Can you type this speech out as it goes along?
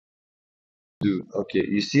do. Okay,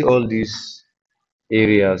 you see all these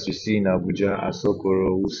areas you see in Abuja,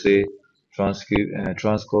 Asokoro, Wuse,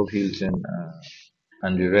 Transcorp Hilton,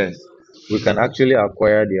 and the rest. We can actually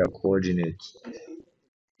acquire their coordinates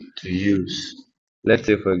to use. Let's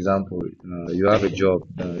say, for example, you have a job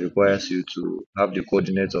that requires you to have the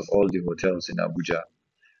coordinates of all the hotels in Abuja,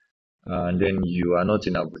 and then you are not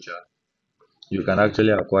in Abuja. You can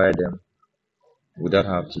actually acquire them without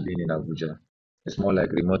have to be in Abuja. It's more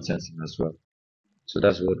like remote sensing as well. So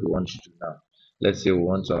that's what we want to do now. Let's say we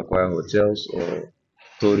want to acquire hotels or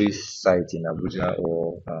tourist sites in Abuja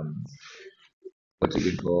or what do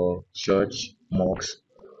we call church, mosques,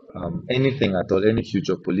 anything at all, any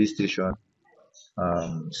future police station,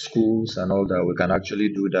 schools and all that. We can actually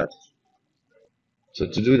do that. So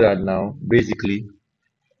to do that now, basically,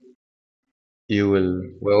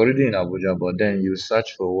 we're already in Abuja, but then you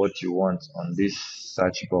search for what you want on this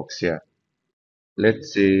search box here.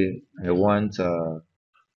 Let's say I want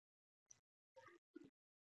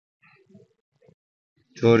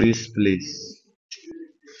tourist place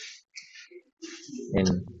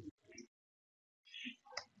in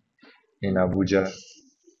Abuja.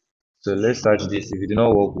 So let's search this. If it did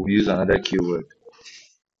not work, we'll use another keyword.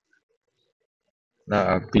 Now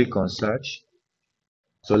I'll click on search.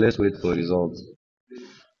 So let's wait for results.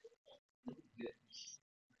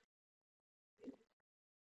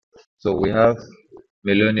 So we have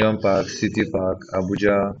Millennium Park, City Park,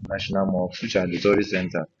 Abuja National Mall, which are the tourist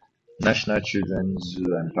center, National Children's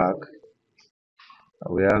Zoo and Park.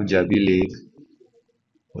 We have Jabi Lake.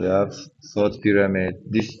 We have Thought Pyramid.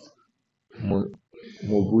 This Mo-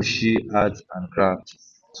 Mobushi Art and Craft.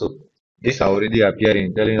 So these are already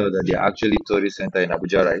appearing, telling us that they are actually tourist center in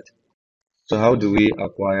Abuja, right? So how do we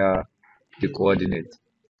acquire the coordinate?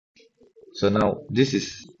 So now this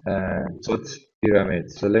is Thought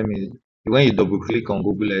Pyramid. So when you double click on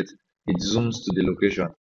Google Earth, it zooms to the location.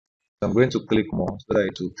 So I'm going to click more so that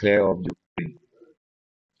it will clear up the screen.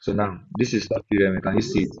 So now this is Thought Pyramid. Can you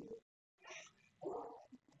see it?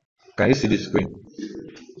 Can you see the screen?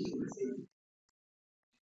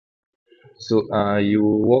 So you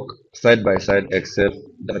work side by side Excel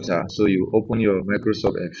data. So you open your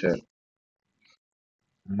Microsoft Excel.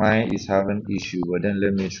 Mine is having issue, but then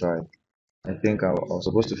let me try. I think I was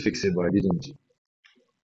supposed to fix it, but I didn't.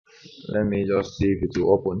 Let me just see if it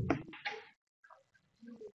will open.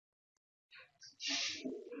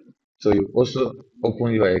 So you also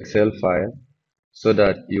open your Excel file so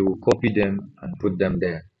that you copy them and put them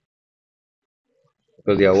there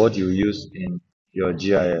because they are what you use in your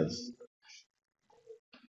GIS.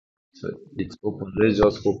 So it's open. Let's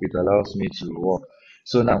just hope it allows me to work.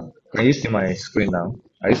 So now, can you see my screen now?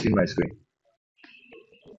 Are you seeing my screen?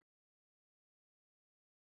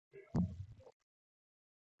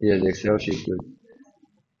 Yes, the Excel sheet. Good.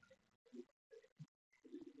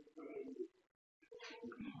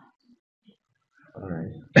 All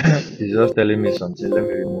right. It's just telling me something. Let me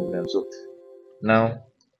remove them. So now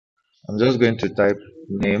I'm just going to type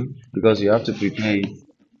name because you have to prepare it.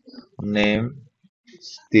 Name,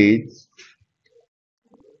 state,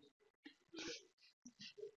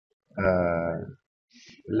 uh,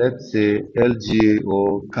 let's say LGA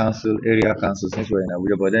or council, area council, since we're in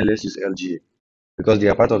Abuja, but then let's use LGA because they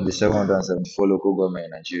are part of the 774 local government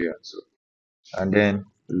in Nigeria. So, and then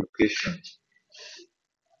location.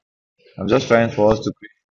 I'm just trying for us to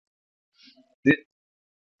create this.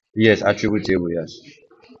 Yes, attributable, yes.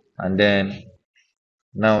 And then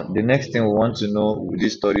now the next thing we want to know with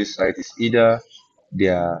this storage site is either they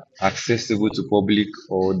are accessible to public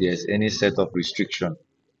or there's any set of restriction.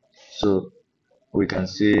 So we can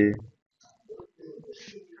say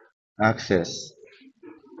access.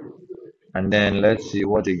 And then let's see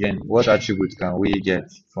what attribute can we get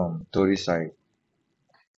from Tory side?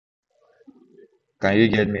 Can you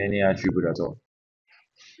get me any attribute at all?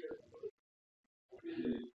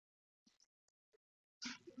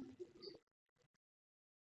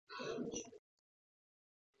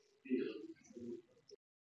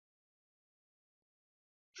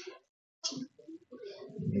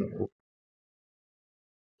 No.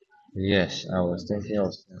 Yes, I was thinking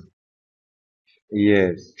of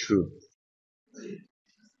yes, true.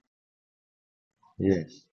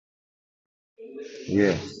 Yes,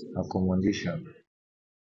 yes, accommodation.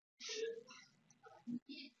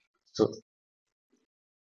 So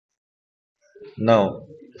now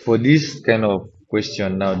for this kind of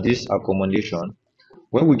question, now this accommodation,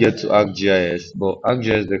 when we get to ArcGIS, but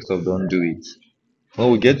ArcGIS desktop don't do it.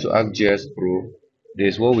 When we get to ArcGIS Pro,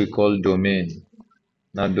 there's what we call domain.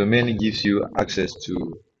 Now, domain gives you access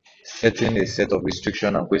to setting a set of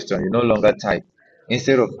restriction and question. You no longer type.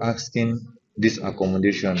 Instead of asking this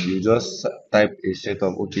accommodation, you just type a set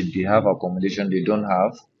of, okay, they have accommodation, they don't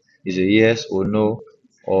have, is a yes or no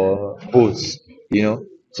or both, you know.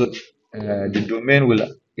 So the domain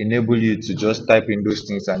will enable you to just type in those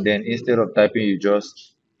things, and then instead of typing, you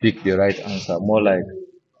just pick the right answer, more like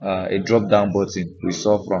a drop down button we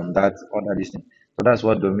saw from that other listing. So that's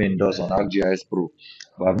what domain does on ArcGIS Pro,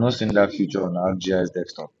 but I've not seen that feature on ArcGIS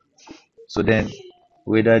Desktop. So then,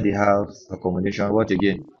 whether they have accommodation, what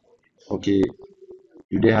again? Okay,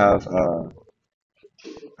 do they have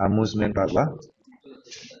amusement park? Ba?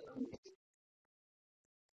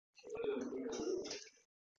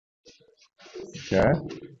 Yeah,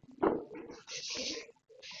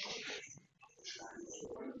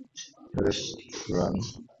 restaurant.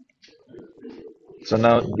 So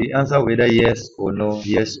now the answer whether yes or no,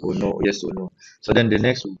 yes or no, yes or no. So then the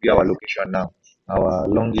next will be our location now. Our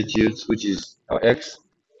longitude, which is our x,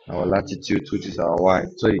 our latitude, which is our y.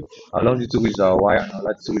 Sorry, our longitude, which is our y, and our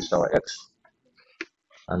latitude, which is our x.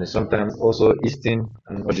 And sometimes also eastern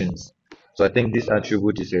and origins. So I think this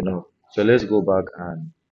attribute is enough. So let's go back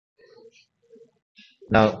and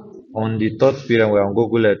now on the third pyramid, we're on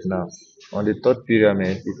Google Earth now. On the third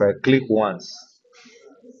pyramid, if I click once,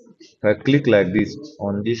 if I click like this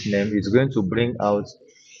on this name, it's going to bring out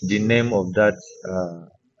the name of that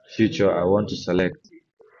feature I want to select.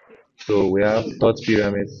 So we have third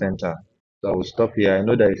pyramid center. So I will stop here. I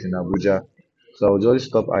know that it's in Abuja. So I will just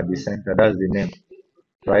stop at the center. That's the name,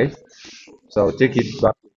 right? So I'll take it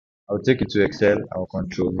back. I'll take it to Excel. I'll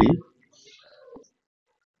control V.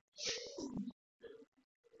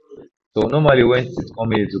 So normally when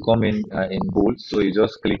it will come in bold. So you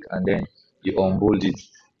just click and then you unbold it.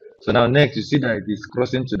 So now next you see that it is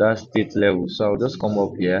crossing to that state level. So I'll just come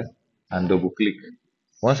up here and double click.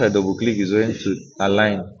 Once I double click, it's going to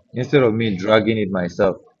align. Instead of me dragging it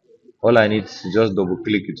myself, all I need is just double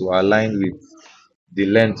click it to align with the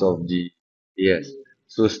length of the yes.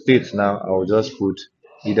 So state now I'll just put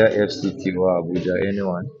either FCT or Abuja,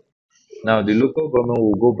 anyone. Now the local government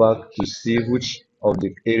will go back to see which of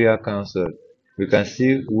the area council. We can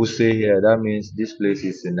see Wuse here. That means this place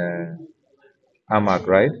is in Amak,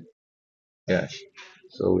 right? Yes.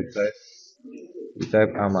 So we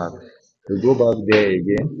type Amak. We go back there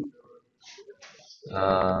again.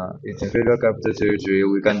 It's in Federal Capital Territory.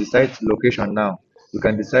 We can decide location now. We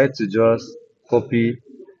can decide to just copy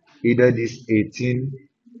either this 18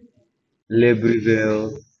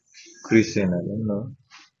 Libreville Crescent. I don't know.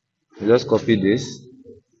 We just copy this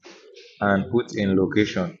and put in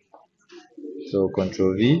location. So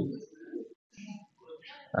Control V,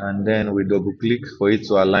 and then we double click for it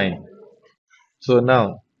to align. So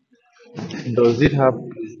now, does it have,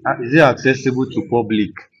 is it accessible to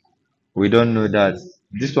public? We don't know that.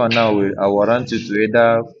 This one now, I warrant you to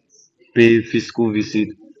either pay physical visit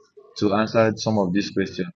to answer some of these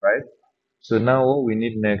questions, right? So now what we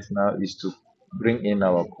need next now is to bring in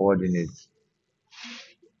our coordinates.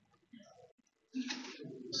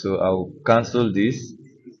 So I'll cancel this.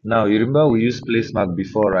 Now you remember we used place mark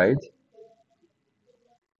before, right?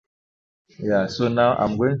 Yeah, so now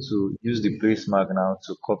I'm going to use the place mark now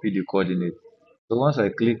to copy the coordinate. So once I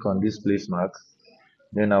click on this place mark,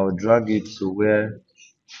 then I will drag it to where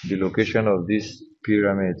the location of this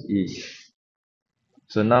pyramid is.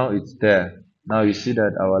 So now it's there. Now you see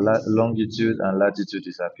that our longitude and latitude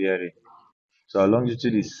is appearing. So our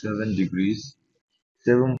longitude is 7 degrees,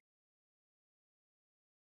 7.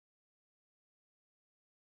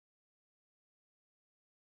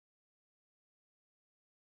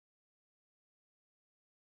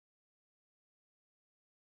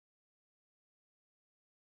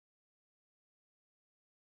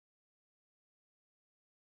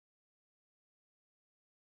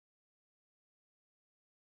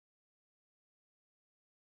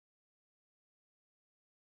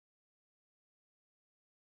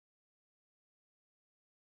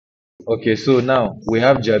 Okay, so now we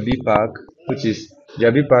have Jabi Park, which is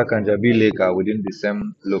Jabi Park and Jabi Lake are within the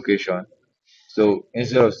same location. So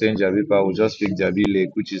instead of saying Jabi Park, we'll just pick Jabi Lake,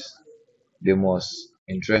 which is the most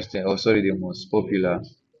interesting, or sorry, the most popular,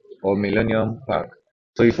 or Millennium Park.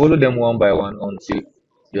 So you follow them one by one until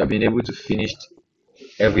you have been able to finish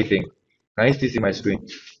everything. Can you still see my screen?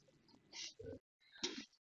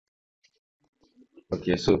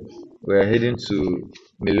 Okay, so we're heading to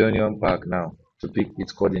Millennium Park now to pick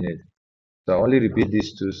its coordinate. So I only repeat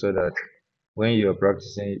these two so that when you're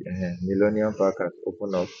practicing, Millennium Park has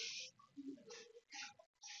opened up.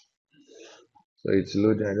 So it's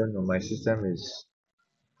loading. I don't know. My system is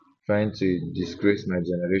trying to disgrace my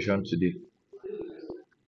generation today.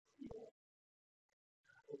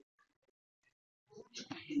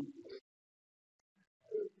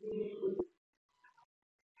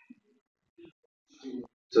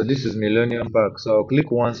 So this is Millennium Park. So I'll click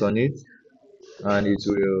once on it and it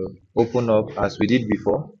will open up as we did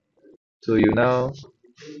before. So you now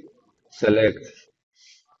select,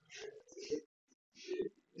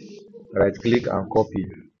 right click and copy.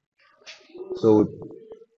 So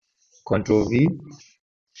Control V.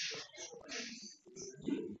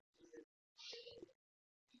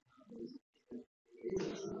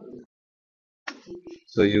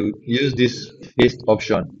 So you use this paste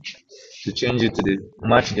option to change it to the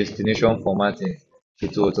match destination formatting.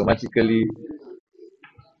 It will automatically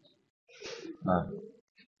uh,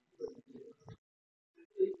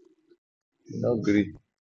 not agree.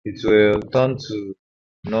 It will turn to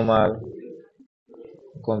normal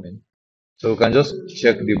comment. So we can just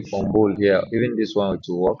check the on bold here. Even this one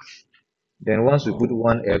to work. Then once we put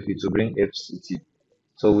one F, it will bring FCT.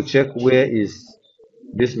 So we check where is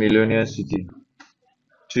this Millennium City.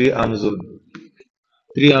 3 arm zone.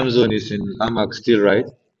 3 arm zone is in Amak still, right?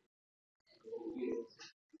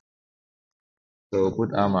 So we'll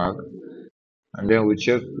put Amak and then we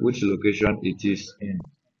check which location it is in.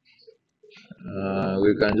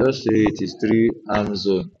 We can just say it is 3 arm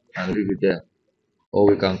zone and leave it there. Or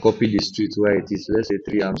we can copy the street where it is. Let's say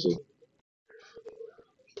 3 arm zone.